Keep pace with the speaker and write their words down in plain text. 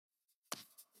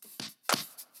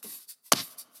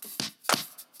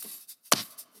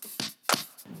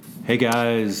Hey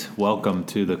guys, welcome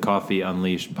to the Coffee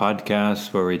Unleashed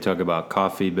podcast where we talk about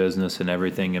coffee, business, and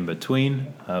everything in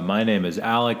between. My name is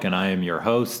Alec and I am your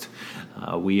host.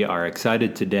 We are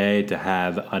excited today to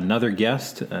have another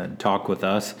guest talk with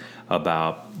us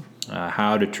about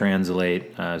how to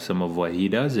translate some of what he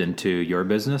does into your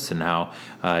business and how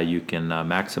you can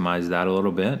maximize that a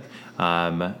little bit.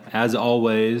 As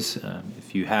always,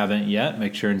 if you haven't yet,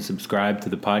 make sure and subscribe to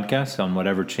the podcast on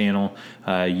whatever channel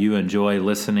you enjoy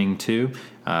listening to,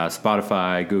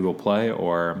 Spotify, Google Play,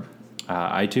 or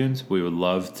iTunes. We would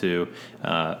love to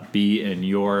be in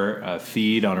your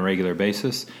feed on a regular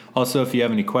basis. Also, if you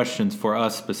have any questions for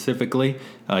us specifically,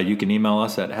 you can email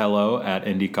us at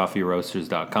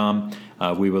hello@indycoffeeroasters.com.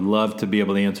 We would love to be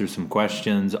able to answer some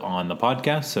questions on the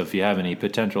podcast. So if you have any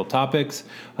potential topics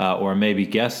or maybe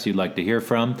guests you'd like to hear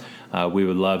from, we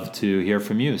would love to hear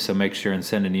from you. So make sure and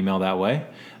send an email that way.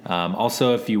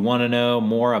 Also, if you want to know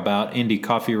more about Indy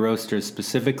Coffee Roasters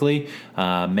specifically,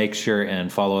 make sure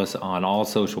and follow us on all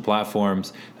social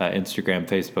platforms, Instagram,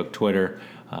 Facebook, Twitter,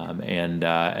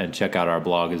 and check out our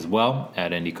blog as well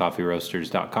at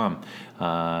indycoffeeroasters.com.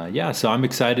 So I'm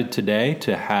excited today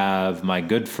to have my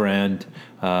good friend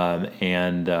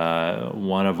and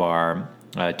one of our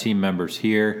team members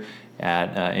here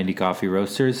at Indy Coffee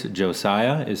Roasters.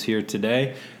 Josiah is here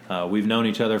today. We've known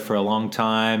each other for a long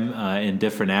time in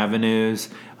different avenues,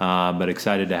 but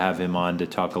excited to have him on to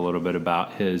talk a little bit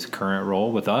about his current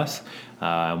role with us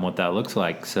and what that looks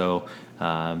like. So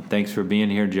thanks for being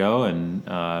here, Joe. And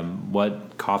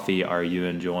what coffee are you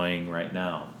enjoying right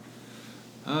now?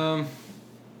 I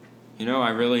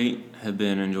really have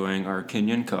been enjoying our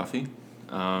Kenyan coffee.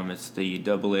 It's the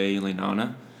AA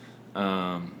Linana,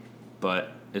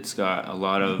 but it's got a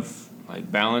lot of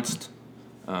balanced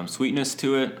sweetness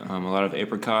to it, a lot of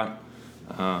apricot.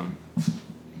 Haven't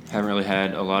really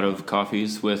had a lot of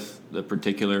coffees with the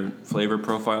particular flavor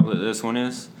profile that this one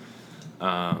is.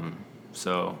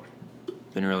 So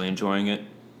been really enjoying it,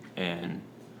 and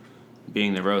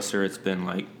being the roaster, it's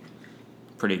been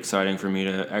pretty exciting for me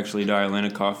to actually dial in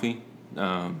a coffee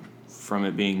from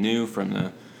it being new from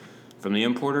the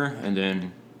importer, and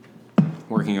then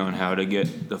working on how to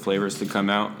get the flavors to come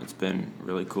out. It's been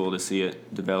really cool to see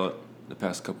it develop the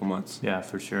past couple months. Yeah,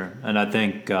 for sure. And I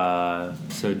think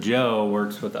so Joe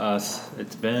works with us.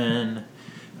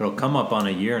 It'll come up on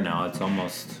a year now. It's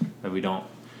almost, we don't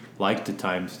like to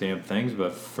timestamp things,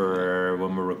 but for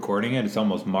when we're recording it, it's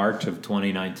almost March of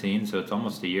 2019, so it's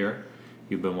almost a year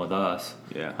you've been with us.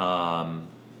 Yeah.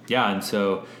 And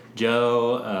so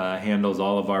Joe handles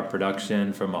all of our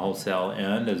production from a wholesale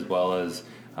end, as well as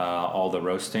all the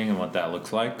roasting and what that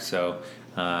looks like. So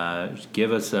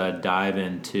give us a dive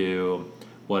into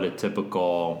what a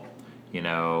typical,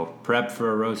 prep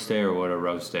for a roast day, or what a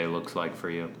roast day looks like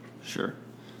for you. Sure.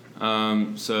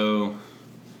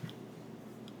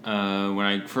 When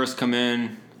I first come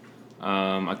in,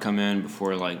 I come in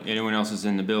before anyone else is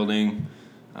in the building.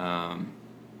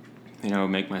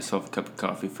 Make myself a cup of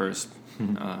coffee first.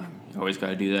 You always got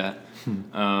to do that.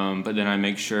 But then I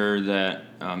make sure that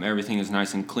everything is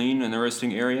nice and clean in the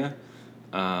roasting area.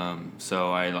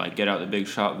 So I get out the big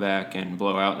shop vac and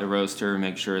blow out the roaster,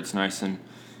 make sure it's nice and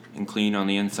clean on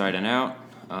the inside and out.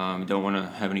 Don't want to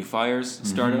have any fires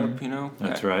start up,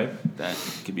 That's right. That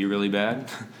could be really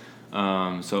bad.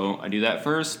 So I do that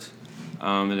first,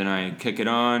 and then I kick it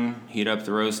on, heat up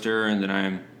the roaster, and then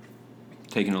I'm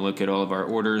taking a look at all of our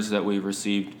orders that we've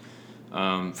received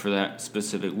for that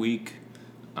specific week.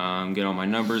 Get all my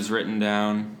numbers written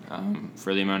down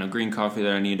for the amount of green coffee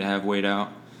that I need to have weighed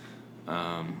out.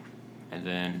 And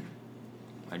then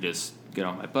I just get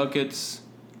all my buckets,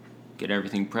 get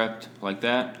everything prepped like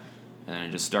that, and then I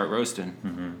just start roasting.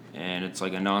 Mm-hmm. And it's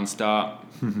like a nonstop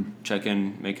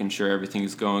checking, making sure everything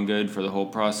is going good for the whole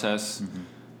process.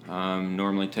 Mm-hmm.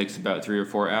 Normally takes about 3 or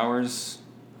 4 hours,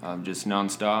 just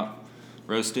nonstop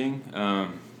roasting.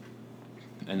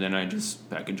 And then I just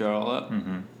package it all up,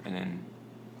 and then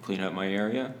clean up my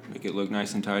area, make it look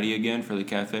nice and tidy again for the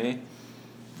cafe.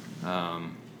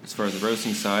 As far as the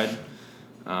roasting side,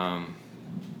 and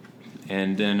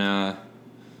then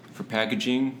for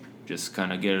packaging, just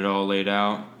kind of get it all laid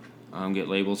out, get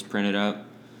labels printed up,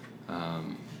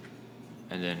 and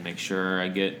then make sure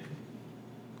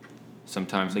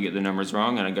sometimes I get the numbers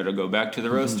wrong and I got to go back to the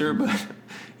roaster, but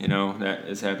that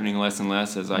is happening less and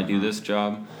less as I do this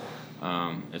job.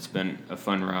 It's been a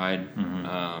fun ride,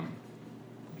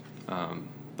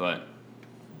 but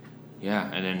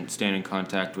yeah, and then staying in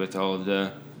contact with all of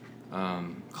the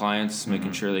clients,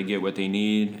 making sure they get what they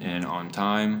need and on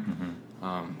time.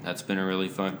 that's been a really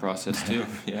fun process too.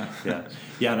 Yeah.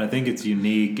 Yeah, and I think it's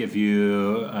unique if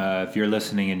you're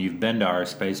listening and you've been to our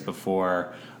space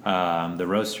before. The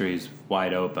roastery's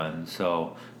wide open,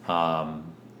 so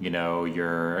he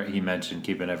mentioned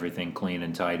keeping everything clean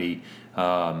and tidy.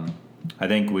 I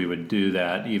think we would do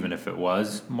that even if it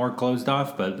was more closed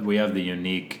off, but we have the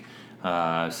unique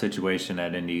situation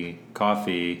at Indie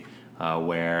Coffee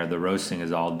where the roasting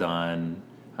is all done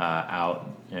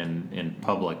out in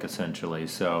public, essentially.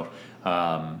 So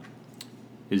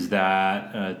is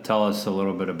that, tell us a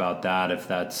little bit about that, if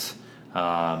that's,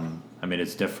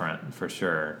 it's different for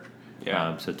sure.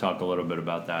 Yeah. So talk a little bit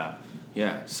about that.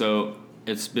 Yeah, so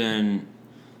it's been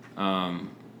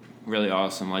really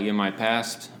awesome. Like in my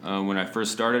past, when I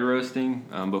first started roasting,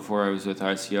 before I was with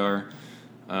ICR,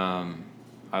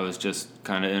 I was just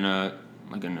kind of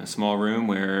in a small room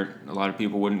where a lot of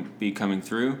people wouldn't be coming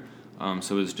through.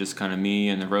 So it was just kind of me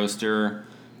and the roaster.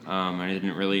 I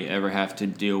didn't really ever have to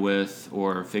deal with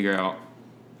or figure out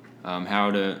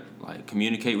how to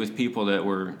communicate with people that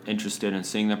were interested in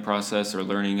seeing the process or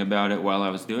learning about it while I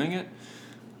was doing it.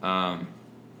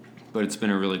 But it's been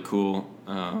a really cool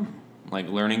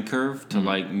learning curve to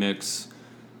mix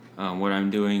what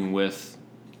I'm doing with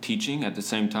teaching at the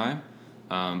same time,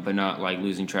 but not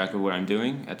losing track of what I'm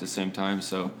doing at the same time.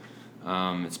 So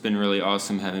it's been really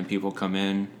awesome having people come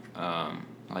in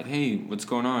hey, what's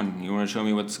going on? You want to show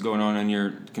me what's going on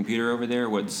your computer over there?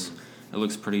 It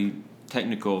looks pretty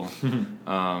technical,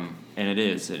 and it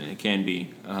is, and it can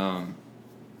be.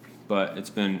 But it's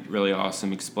been really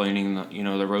awesome explaining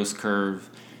the roast curve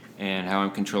and how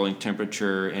I'm controlling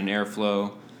temperature and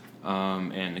airflow,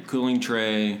 and the cooling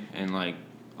tray, and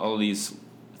all of these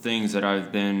things that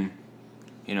I've been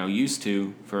used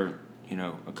to for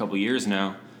a couple years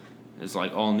now is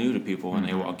all new to people when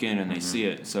they walk in and they see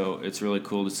it. So it's really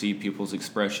cool to see people's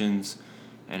expressions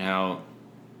and how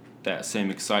that same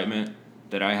excitement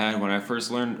that I had when I first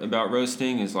learned about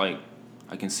roasting is I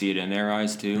can see it in their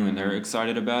eyes too, and they're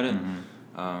excited about it.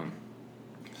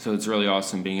 So it's really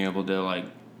awesome being able to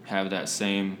have that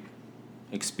same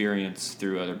experience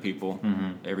through other people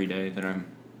every day that I'm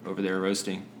over there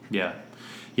roasting. Yeah,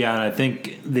 and I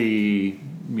think the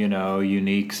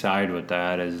unique side with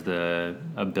that is the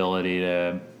ability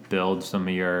to build some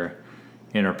of your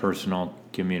interpersonal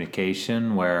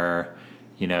communication where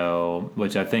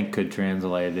which I think could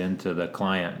translate into the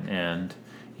client. And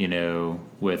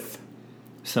with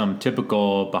some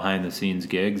typical behind the scenes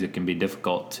gigs, it can be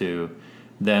difficult to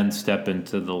then step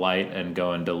into the light and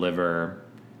go and deliver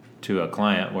to a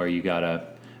client where you gotta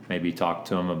maybe talk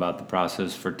to them about the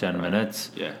process for 10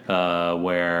 minutes. Yeah.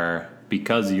 Where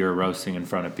because you're roasting in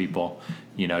front of people,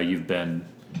 you've been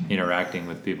interacting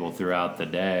with people throughout the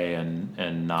day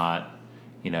and not,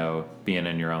 being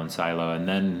in your own silo and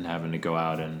then having to go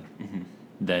out and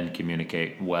then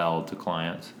communicate well to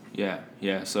clients.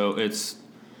 Yeah. So it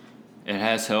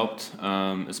has helped,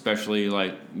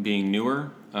 especially being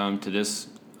newer to this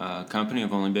company.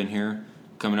 I've only been here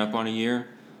coming up on a year.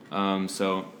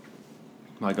 So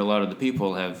a lot of the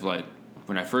people have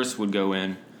when I first would go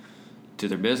in to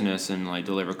their business and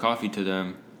deliver coffee to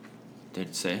them,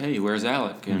 they'd say, "Hey, where's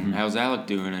Alec? And how's Alec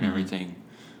doing?" and everything,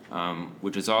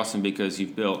 which is awesome because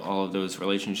you've built all of those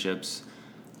relationships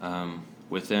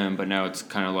with them. But now it's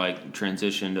kind of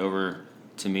transitioned over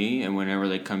to me, and whenever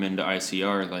they come into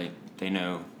ICR, they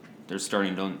know they're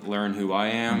starting to learn who I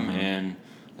am, and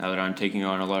now that I'm taking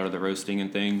on a lot of the roasting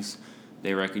and things,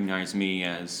 they recognize me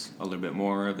as a little bit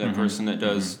more of that person that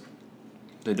does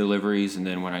the deliveries. And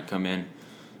then when I come in,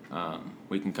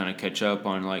 we can kind of catch up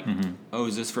on oh,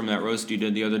 is this from that roast you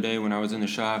did the other day when I was in the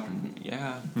shop? And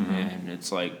and it's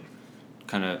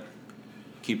kind of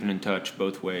keeping in touch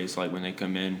both ways, when they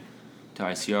come in to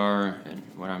ICR and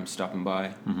when I'm stopping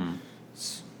by.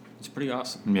 It's pretty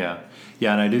awesome. Yeah,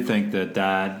 and I do think that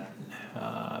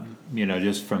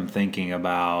just from thinking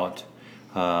about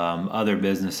other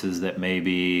businesses that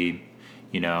maybe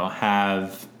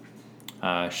have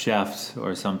chefs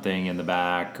or something in the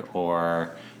back,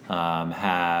 or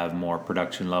have more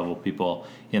production level people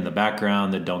in the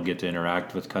background that don't get to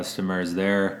interact with customers,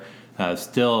 they're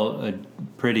still a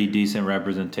pretty decent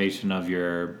representation of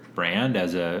your brand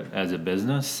as a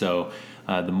business. So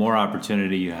the more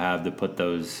opportunity you have to put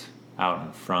those out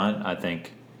in front, I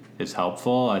think is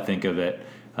helpful. I think of it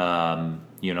a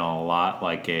lot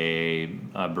like a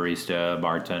barista,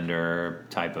 bartender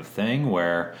type of thing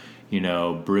where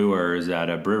brewers at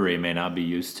a brewery may not be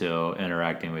used to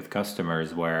interacting with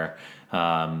customers, where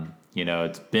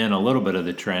it's been a little bit of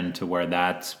the trend to where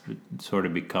that's sort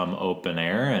of become open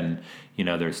air, and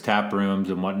there's tap rooms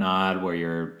and whatnot where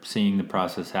you're seeing the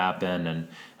process happen, and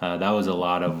that was a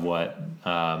lot of what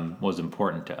was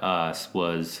important to us,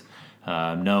 was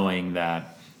knowing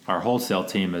that our wholesale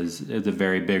team is a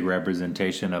very big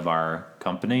representation of our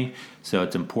company, so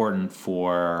it's important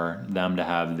for them to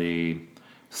have the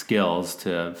skills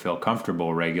to feel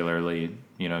comfortable regularly,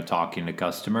 talking to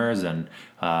customers. And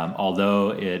although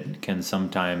it can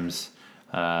sometimes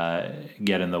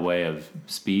get in the way of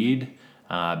speed,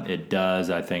 it does,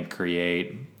 I think,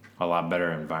 create a lot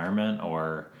better environment,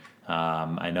 or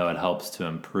I know it helps to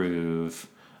improve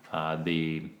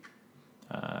the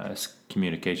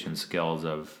communication skills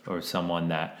or someone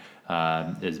that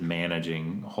is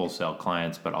managing wholesale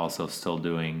clients, but also still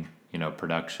doing,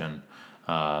 production.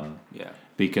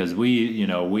 Because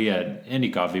we at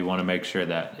Indie Coffee want to make sure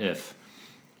that if,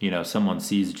 someone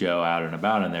sees Joe out and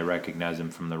about and they recognize him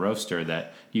from the roaster,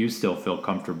 that you still feel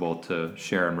comfortable to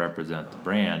share and represent the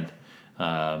brand.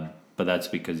 But that's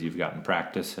because you've gotten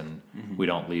practice, and we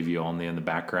don't leave you only in the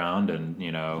background, and,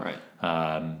 Right.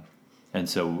 And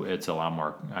so it's a lot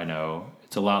more, I know,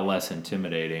 it's a lot less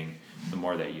intimidating the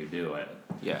more that you do it.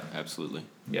 Yeah, absolutely.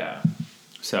 Yeah.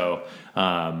 So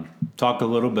talk a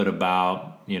little bit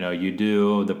about, you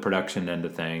do the production end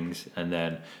of things, and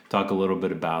then talk a little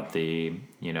bit about the,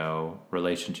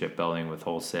 relationship building with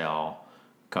wholesale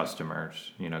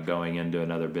customers, going into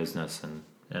another business and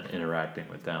interacting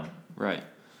with them. Right.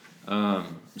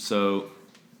 So,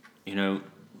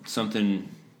 something,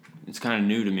 it's kind of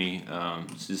new to me.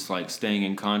 It's just like staying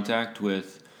in contact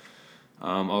with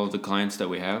all of the clients that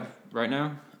we have right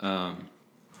now.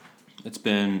 It's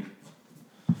been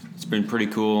pretty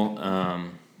cool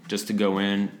just to go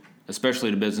in,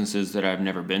 especially to businesses that I've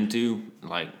never been to,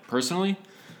 like personally,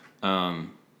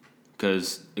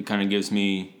 because it kind of gives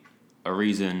me a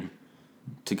reason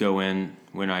to go in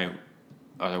when I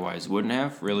otherwise wouldn't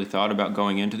have really thought about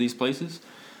going into these places.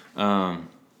 And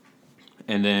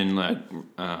then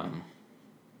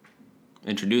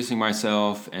introducing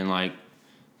myself, and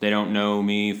they don't know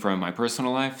me from my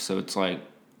personal life, so it's like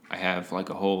I have a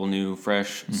whole new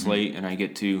fresh slate, and I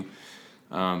get to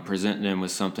present them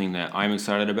with something that I'm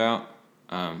excited about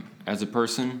as a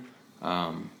person.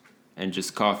 And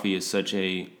just coffee is such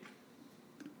a,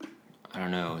 I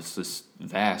don't know, it's just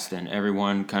vast, and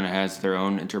everyone kind of has their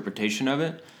own interpretation of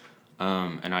it.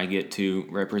 And I get to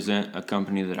represent a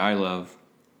company that I love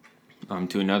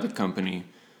to another company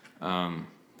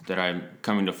that I'm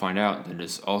coming to find out that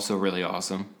is also really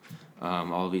awesome.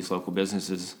 All of these local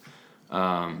businesses.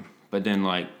 But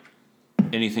then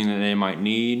anything that they might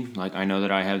need, I know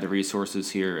that I have the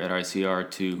resources here at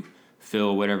ICR to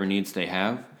fill whatever needs they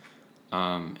have.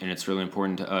 And it's really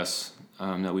important to us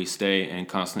that we stay in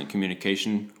constant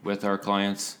communication with our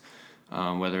clients,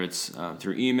 whether it's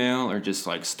through email or just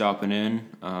stopping in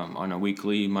on a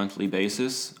weekly, monthly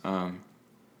basis.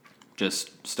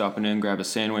 Just stopping in, grab a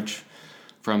sandwich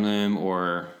from them,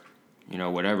 or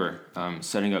whatever.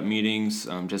 Setting up meetings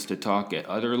just to talk at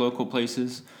other local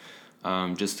places,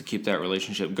 just to keep that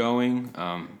relationship going,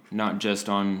 not just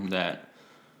on that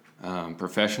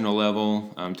professional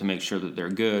level to make sure that they're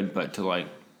good, but to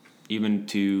even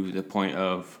to the point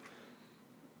of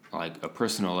a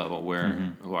personal level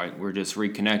where we're just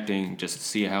reconnecting just to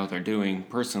see how they're doing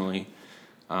personally,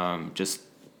 just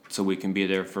so we can be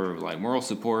there for moral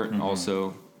support and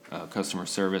also customer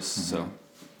service. So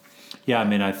yeah, I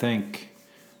mean, I think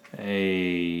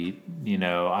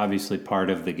obviously part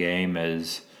of the game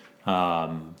is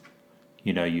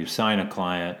you sign a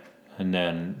client, and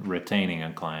then retaining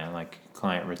a client,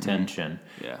 client retention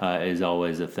is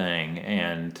always a thing.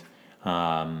 And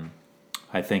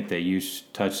I think that you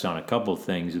touched on a couple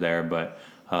things there, but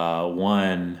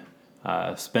one,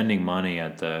 spending money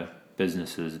at the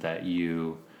businesses that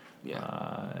you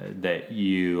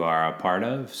are a part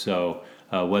of. So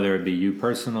whether it be you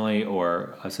personally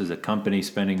or us as a company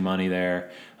spending money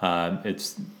there,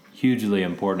 it's hugely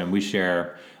important. And we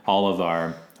share all of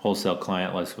our wholesale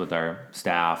client list with our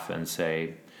staff and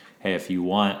say, hey, if you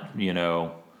want,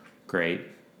 great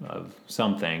of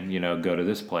something, go to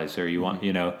this place, or you want,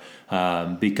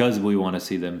 because we want to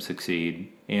see them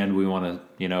succeed, and we want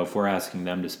to, if we're asking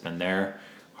them to spend their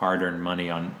hard-earned money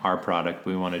on our product,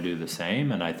 we want to do the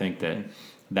same. And I think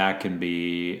that can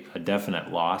be a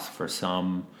definite loss for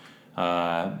some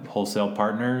wholesale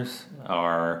partners,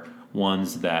 or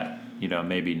ones that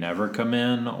maybe never come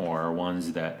in, or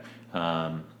ones that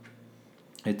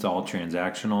it's all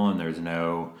transactional and there's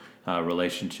no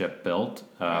relationship built.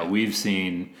 Right. We've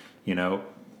seen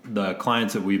the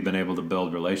clients that we've been able to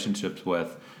build relationships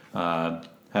with,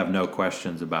 have no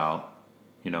questions about,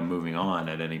 moving on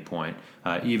at any point,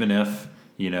 even if,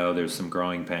 there's some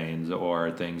growing pains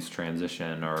or things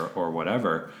transition or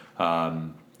whatever.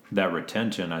 That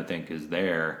retention, I think, is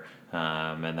there,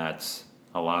 and that's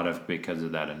a lot of because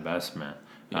of that investment,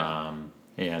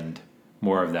 and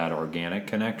more of that organic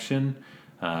connection.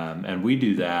 And we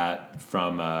do that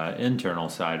from an internal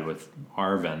side with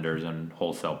our vendors and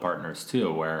wholesale partners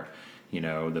too, where,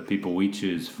 the people we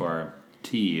choose for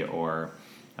tea or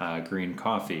green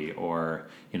coffee, or,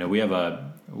 we have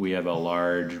a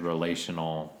large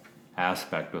relational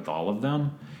aspect with all of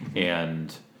them,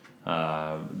 and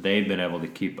they've been able to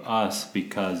keep us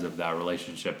because of that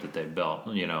relationship that they've built.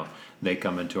 They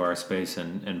come into our space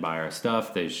and buy our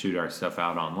stuff. They shoot our stuff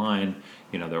out online.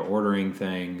 They're ordering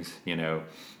things, and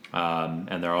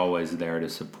they're always there to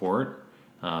support.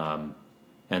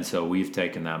 And so we've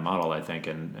taken that model, I think,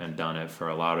 and done it for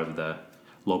a lot of the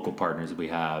local partners we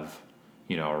have,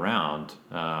 around.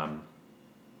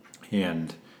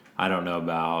 And I don't know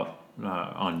about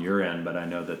on your end, but I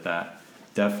know that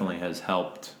definitely has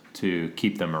helped to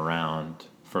keep them around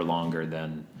for longer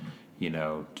than,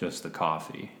 just the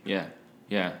coffee. Yeah.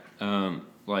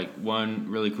 Like one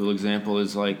really cool example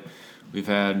is like we've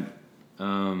had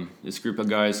this group of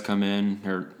guys come in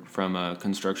or from a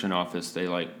construction office. They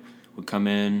would come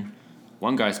in,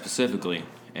 one guy specifically,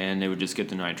 and they would just get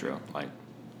the nitro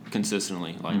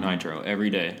consistently, nitro every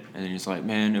day. And then he's like,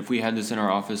 man, if we had this in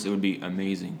our office, it would be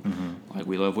amazing.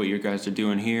 We love what you guys are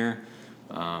doing here,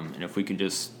 and if we could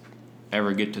just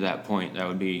ever get to that point, that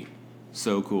would be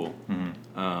so cool.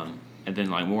 And then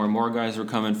more and more guys were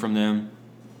coming from them.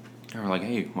 They were like,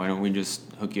 hey, why don't we just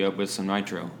hook you up with some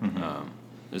nitro?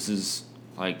 This is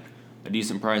a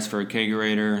decent price for a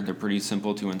kegerator. They're pretty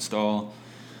simple to install.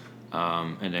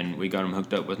 And then we got them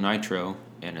hooked up with nitro,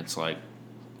 and it's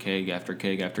keg after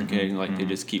keg after keg. They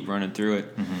just keep running through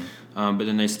it. But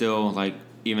then they still,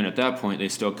 even at that point, they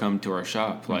still come to our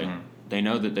shop. They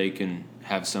know that they can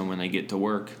have some when they get to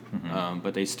work,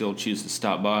 but they still choose to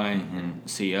stop by and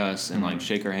see us and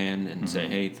shake our hand and say,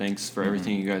 hey, thanks for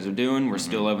everything you guys are doing. We're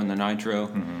still loving the nitro.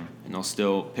 And they'll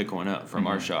still pick one up from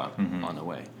our shop on the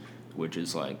way, which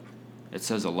is it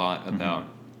says a lot about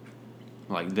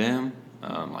them,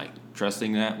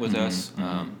 trusting that with us,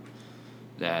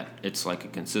 that it's a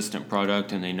consistent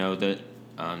product, and they know that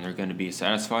they're going to be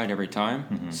satisfied every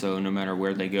time. So no matter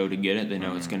where they go to get it, they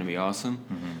know it's going to be awesome.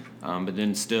 But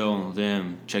then still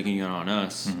them checking in on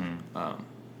us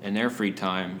in their free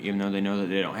time, even though they know that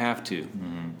they don't have to,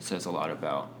 says a lot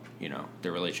about,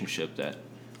 the relationship that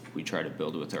we try to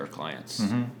build with our clients.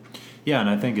 Yeah, and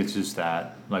I think it's just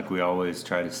that, we always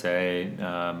try to say,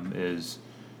 is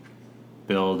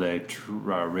build a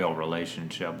real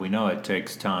relationship. We know it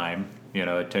takes time.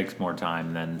 It takes more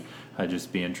time than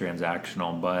just being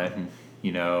transactional, but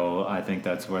I think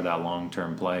that's where that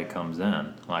long-term play comes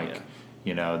in.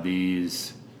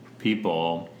 These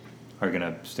people are going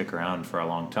to stick around for a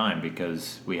long time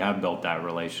because we have built that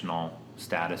relational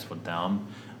status with them.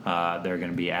 They're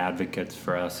going to be advocates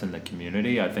for us in the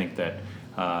community. I think that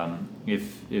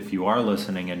if you are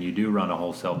listening and you do run a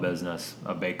wholesale business,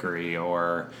 a bakery,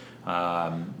 or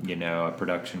a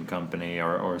production company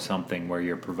or something where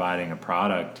you're providing a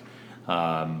product,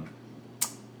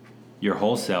 your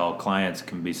wholesale clients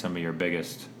can be some of your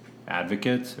biggest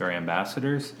advocates or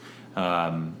ambassadors.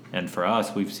 And for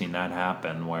us, we've seen that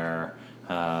happen where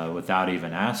without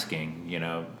even asking,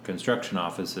 construction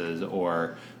offices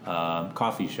or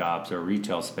coffee shops or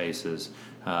retail spaces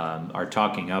are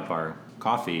talking up our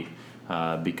coffee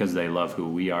because they love who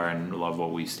we are and love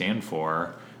what we stand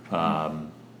for.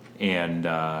 And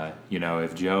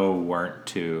if Joe weren't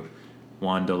to,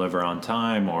 one, deliver on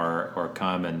time or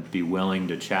come and be willing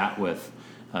to chat with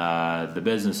the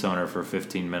business owner for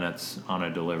 15 minutes on a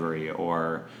delivery,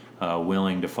 or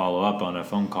willing to follow up on a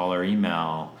phone call or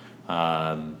email,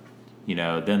 then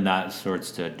that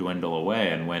starts to dwindle away.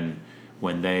 And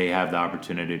when they have the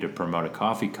opportunity to promote a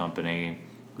coffee company,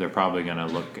 they're probably going to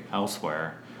look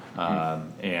elsewhere.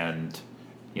 And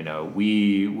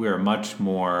we're much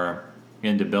more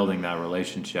into building that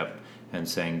relationship and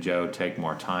saying, Joe, take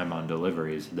more time on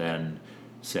deliveries, than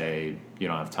say, you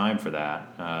don't have time for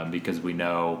that, because we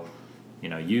know,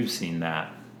 you've seen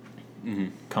that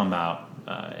come out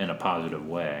in a positive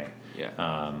way. Yeah.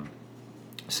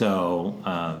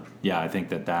 I think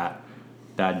that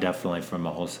definitely from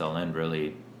a wholesale end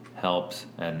really helps,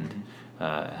 and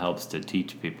helps to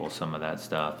teach people some of that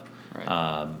stuff.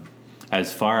 Right.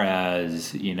 As far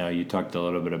as, you talked a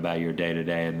little bit about your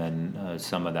day-to-day and then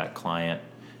some of that client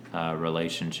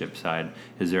relationship side.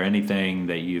 Is there anything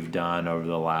that you've done over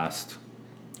the last,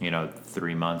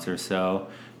 3 months or so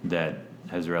that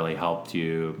has really helped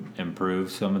you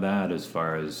improve some of that as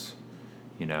far as,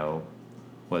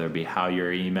 whether it be how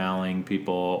you're emailing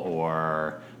people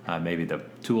or maybe the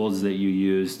tools that you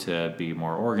use to be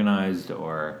more organized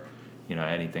or,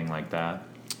 anything like that?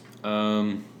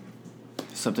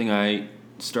 Something I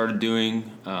started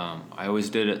doing, I always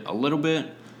did it a little bit,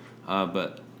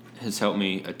 but has helped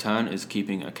me a ton, is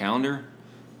keeping a calendar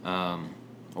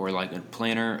or like a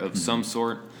planner of some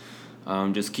sort.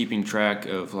 Just keeping track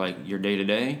of like your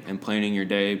day-to-day and planning your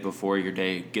day before your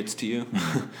day gets to you.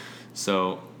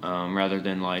 So rather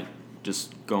than like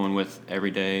just going with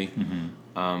every day,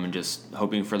 and just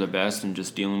hoping for the best and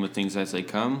just dealing with things as they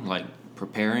come, like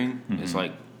preparing is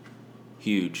like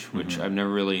huge, which I've never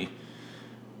really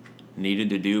needed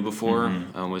to do before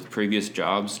with previous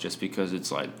jobs, just because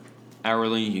it's like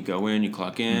hourly, you go in, you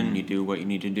clock in, you do what you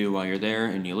need to do while you're there,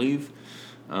 and you leave.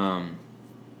 And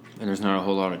there's not a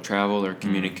whole lot of travel or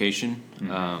communication.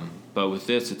 But with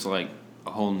this, it's like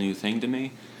a whole new thing to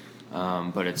me.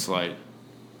 But it's like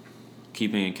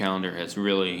keeping a calendar has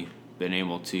really been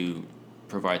able to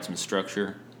provide some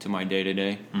structure to my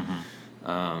day-to-day.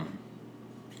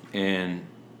 And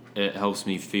it helps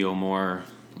me feel more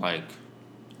like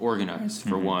organized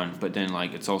for one, but then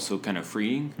like it's also kind of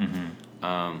freeing,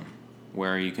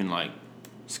 where you can like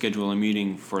schedule a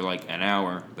meeting for like an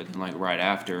hour, but then like right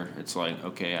after it's like,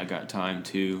 okay, I got time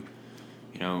to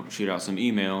shoot out some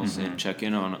emails and check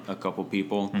in on a couple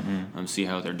people, see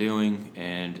how they're doing,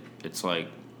 and it's like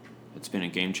it's been a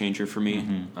game changer for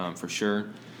me, for sure.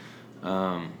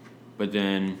 But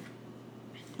then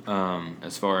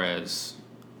as far as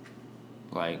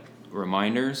like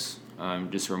reminders,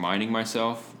 just reminding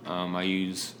myself, I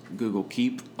use Google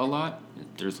Keep a lot.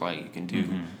 There's like you can do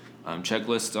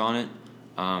checklists on it,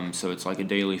 so it's like a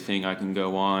daily thing I can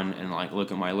go on and like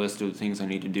look at my list of the things I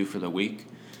need to do for the week.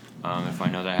 If I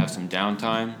know that I have some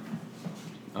downtime,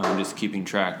 just keeping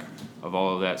track of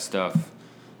all of that stuff.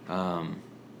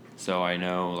 So I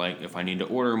know like if I need to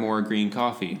order more green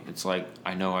coffee, it's like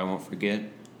I know I won't forget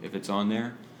if it's on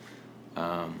there.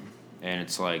 And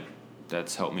it's like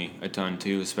that's helped me a ton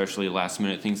too, especially last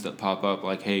minute things that pop up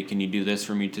like, hey, can you do this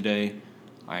for me today?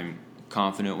 I'm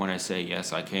confident when I say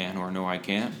yes I can or no I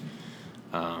can't.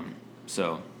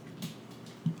 So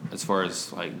as far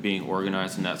as like being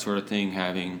organized and that sort of thing,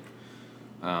 having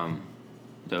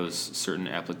those certain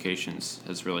applications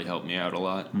has really helped me out a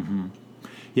lot.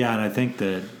 Yeah, and I think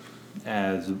that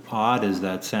as odd as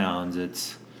that sounds,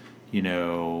 it's,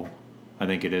 I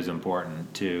think it is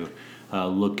important to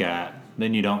look at.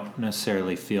 Then you don't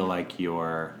necessarily feel like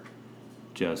you're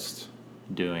just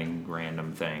doing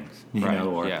random things, or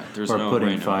no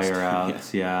putting fire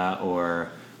outs,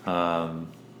 or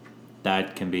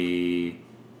that can be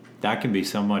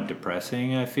somewhat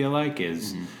depressing. I feel like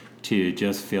is to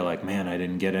just feel like, man, I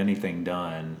didn't get anything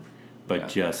done, but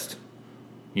just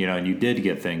and you did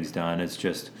get things done. It's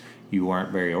just you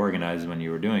weren't very organized when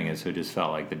you were doing it, so it just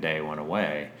felt like the day went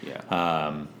away.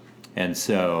 And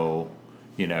so.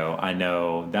 I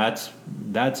know that's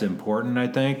important, I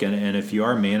think. And if you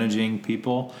are managing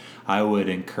people, I would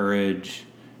encourage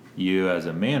you as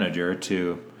a manager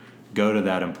to go to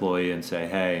that employee and say,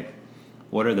 hey,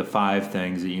 what are the 5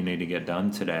 things that you need to get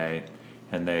done today?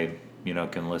 And they,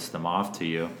 can list them off to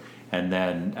you. And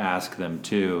then ask them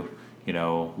too,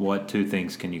 what 2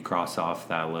 things can you cross off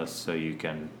that list so you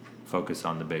can focus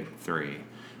on the big 3?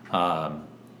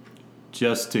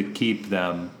 Just to keep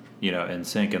them in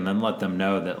sync, and then let them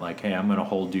know that like, hey, I'm going to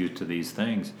hold you to these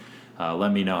things.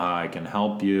 Let me know how I can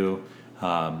help you.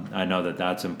 I know that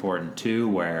that's important too,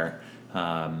 where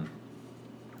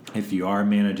if you are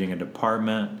managing a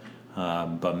department,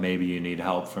 but maybe you need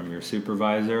help from your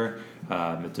supervisor,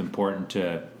 it's important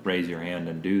to raise your hand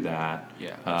and do that.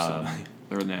 Yeah, absolutely.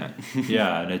 Learn that.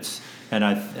 Yeah,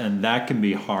 and that can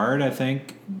be hard, I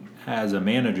think, as a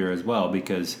manager as well,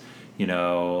 because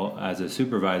as a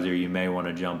supervisor, you may want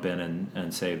to jump in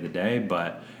and save the day,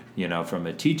 but, from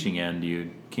a teaching end,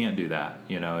 you can't do that.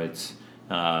 It's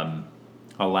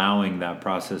allowing that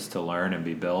process to learn and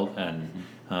be built. And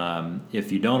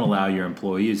if you don't allow your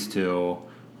employees to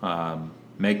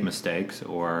make mistakes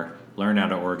or learn how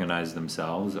to organize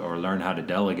themselves or learn how to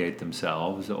delegate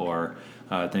themselves or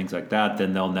things like that,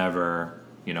 then they'll never,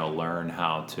 learn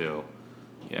how to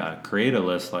create a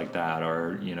list like that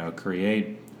or,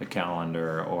 create a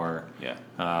calendar or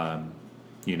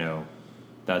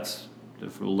that's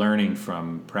learning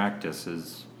from practice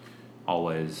is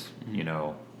always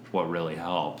what really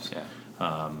helps.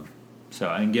 So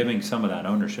and giving some of that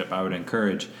ownership, I would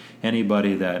encourage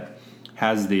anybody that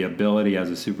has the ability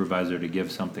as a supervisor to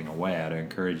give something away, I'd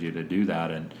encourage you to do that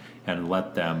and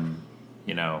let them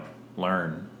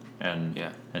learn and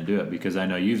Yeah. and do it, because I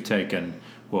know you've taken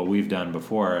what we've done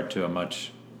before to a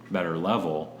much better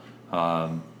level,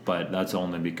 but that's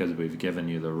only because we've given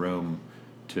you the room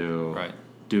to Right.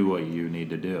 do what you need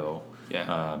to do.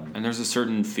 Yeah. And there's a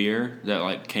certain fear that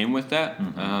like came with that.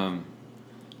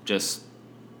 Just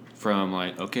from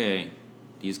like, okay,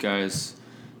 these guys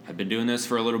have been doing this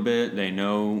for a little bit. They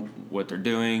know what they're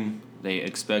doing. They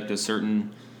expect a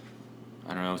certain,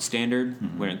 I don't know,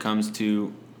 standard when it comes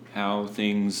to how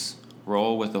things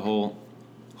roll with the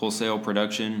wholesale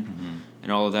production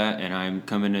and all of that. And I'm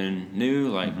coming in new,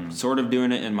 like sort of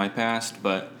doing it in my past,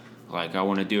 but like I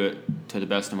want to do it to the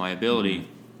best of my ability.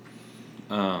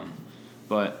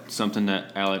 But something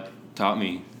that Alec taught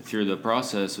me through the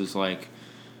process was like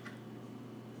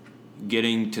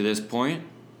getting to this point,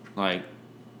 like,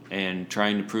 and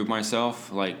trying to prove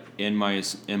myself, like in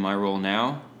my role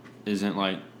now, isn't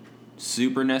like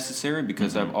super necessary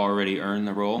because I've already earned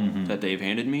the role that they've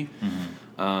handed me.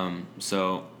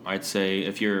 So I'd say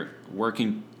if you're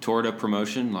working toward a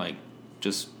promotion, like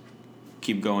just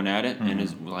keep going at it, and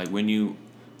is like when you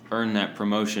earn that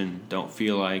promotion, don't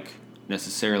feel like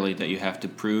necessarily that you have to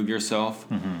prove yourself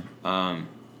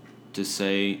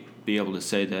to be able to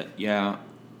say that, yeah,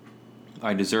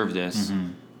 I deserve this.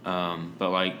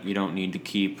 But like you don't need to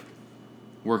keep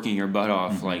working your butt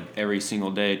off like every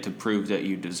single day to prove that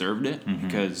you deserved it,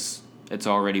 because it's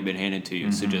already been handed to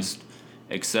you. So just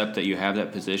accept that you have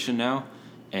that position now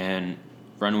and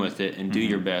run with it and do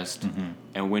your best.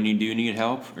 And when you do need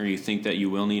help, or you think that you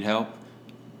will need help,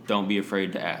 don't be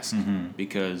afraid to ask,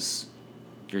 because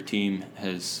your team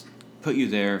has put you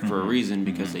there for a reason,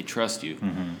 because they trust you.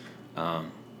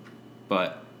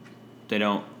 But they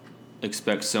don't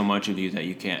expect so much of you that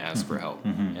you can't ask for help.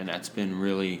 And that's been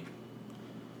really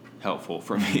helpful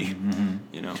for me,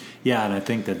 you know? Yeah, and I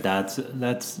think that's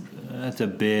a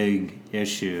big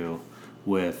issue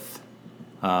with,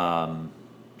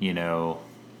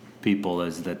 people,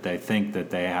 is that they think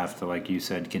that they have to, like you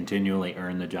said, continually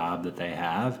earn the job that they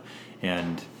have.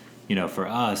 And, for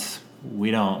us,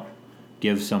 we don't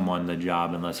give someone the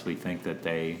job unless we think that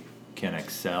they can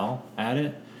excel at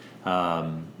it.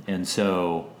 And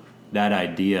so that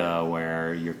idea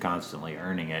where you're constantly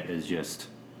earning it is just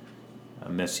a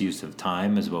misuse of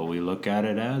time, is what we look at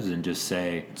it as, and just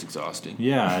say it's exhausting.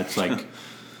 Yeah, it's like,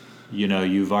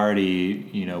 you've already,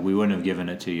 we wouldn't have given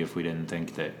it to you if we didn't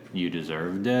think that you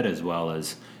deserved it, as well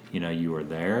as, you were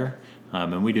there.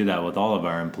 And we do that with all of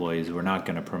our employees. We're not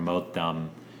going to promote them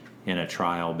in a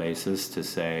trial basis to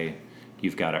say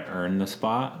you've got to earn the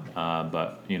spot,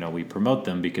 but we promote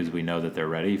them because we know that they're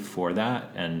ready for that,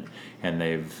 and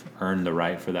they've earned the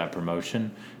right for that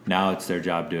promotion. Now it's their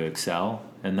job to excel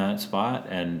in that spot,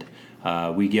 and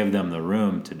we give them the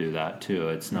room to do that too.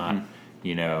 It's not,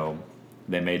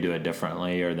 they may do it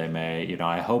differently, or they may,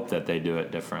 I hope that they do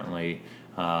it differently,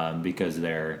 because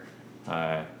they're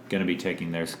going to be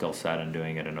taking their skill set and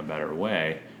doing it in a better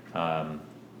way.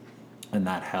 And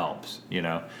that helps,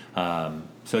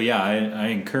 So yeah, I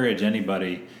encourage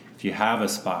anybody, if you have a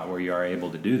spot where you are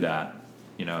able to do that,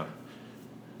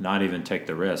 not even take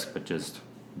the risk, but just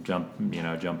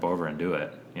jump over and do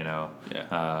it, Yeah.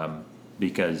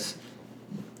 Because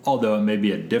although it may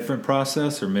be a different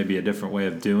process or maybe a different way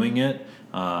of doing it,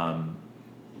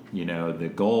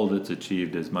 the goal that's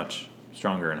achieved is much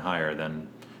stronger and higher than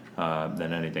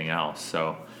anything else.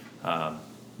 So,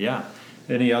 yeah.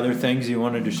 Any other things you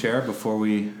wanted to share before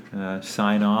we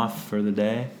sign off for the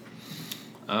day?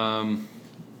 I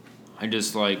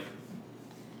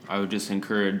would just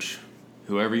encourage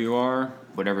whoever you are,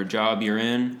 whatever job you're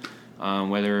in,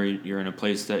 whether you're in a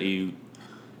place that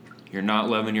you're not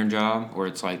loving your job, or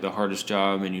it's like the hardest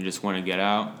job and you just want to get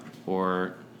out,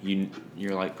 or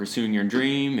you're like pursuing your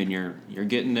dream and you're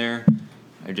getting there.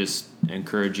 I just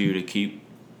encourage you to keep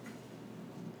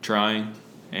trying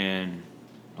and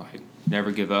like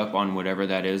never give up on whatever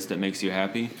that is that makes you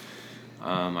happy.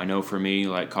 I know for me,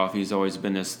 like coffee's always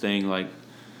been this thing, like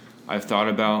I've thought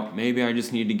about maybe I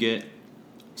just need to get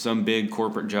some big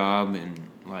corporate job and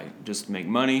like just make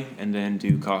money and then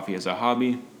do coffee as a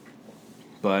hobby.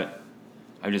 But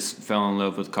I just fell in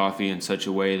love with coffee in such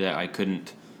a way that I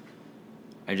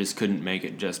just couldn't make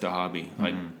it just a hobby.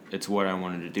 Like it's what I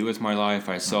wanted to do with my life.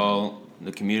 I saw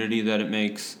the community that it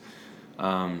makes.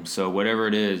 So whatever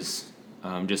it is,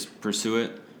 just pursue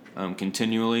it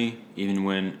continually, even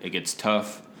when it gets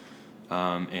tough.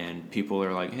 And people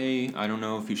are like, hey, I don't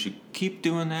know if you should keep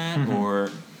doing that,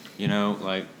 or,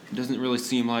 like, it doesn't really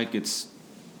seem like it's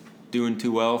doing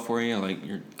too well for you. Like,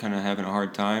 you're kind of having a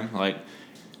hard time. Like,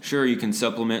 sure, you can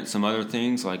supplement some other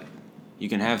things. Like, you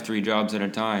can have 3 jobs at a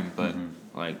time, but,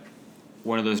 like,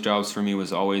 one of those jobs for me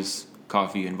was always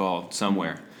coffee involved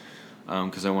somewhere,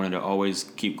 because I wanted to always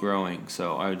keep growing.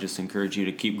 So I would just encourage you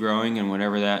to keep growing, and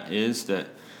whatever that is that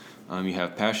you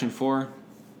have passion for,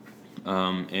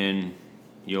 and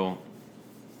you'll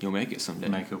make it someday.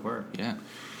 Make it work. Yeah.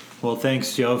 Well,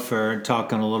 thanks, Joe, for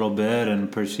talking a little bit, and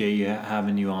appreciate you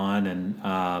having you on. And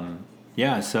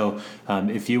so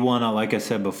if you want to, like I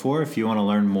said before, if you want to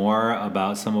learn more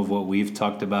about some of what we've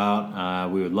talked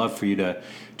about, we would love for you to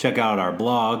check out our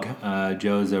blog.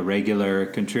 Joe's a regular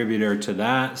contributor to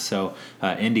that. So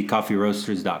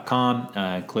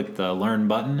IndyCoffeeRoasters.com, click the Learn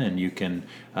button, and you can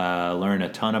learn a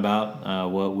ton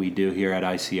about what we do here at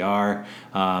ICR,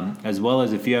 as well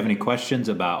as if you have any questions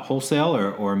about wholesale,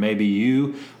 or maybe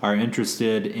you are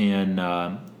interested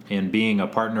in being a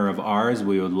partner of ours,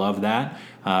 we would love that.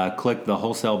 Click the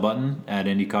wholesale button at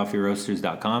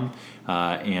IndyCoffeeRoasters.com,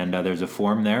 and there's a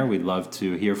form there. We'd love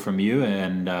to hear from you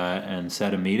and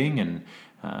set a meeting and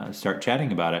start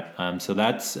chatting about it. So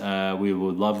that's we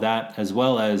would love that, as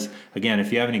well as, again,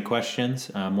 if you have any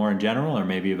questions more in general, or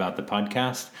maybe about the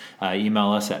podcast,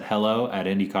 email us at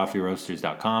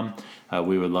hello@IndyCoffeeRoasters.com.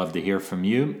 We would love to hear from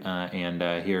you and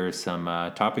hear some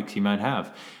topics you might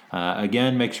have.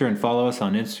 Again, make sure and follow us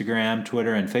on Instagram,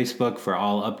 Twitter, and Facebook for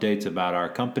all updates about our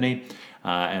company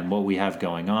and what we have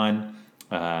going on.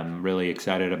 Really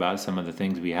excited about some of the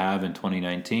things we have in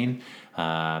 2019.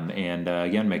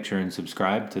 Again, make sure and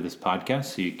subscribe to this podcast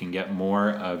so you can get more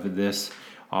of this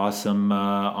awesome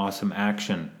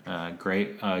action.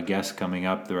 Great guests coming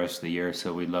up the rest of the year,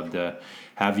 so we'd love to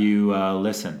have you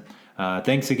listen.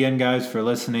 Thanks again, guys, for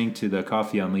listening to the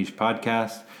Coffee Unleashed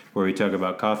podcast, where we talk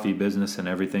about coffee, business, and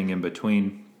everything in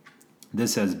between.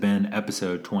 This has been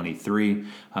episode 23,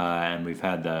 and we've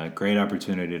had the great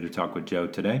opportunity to talk with Joe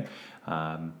today.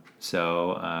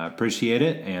 So appreciate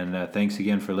it, and thanks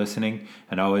again for listening.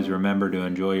 And always remember to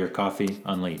enjoy your coffee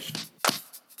unleashed.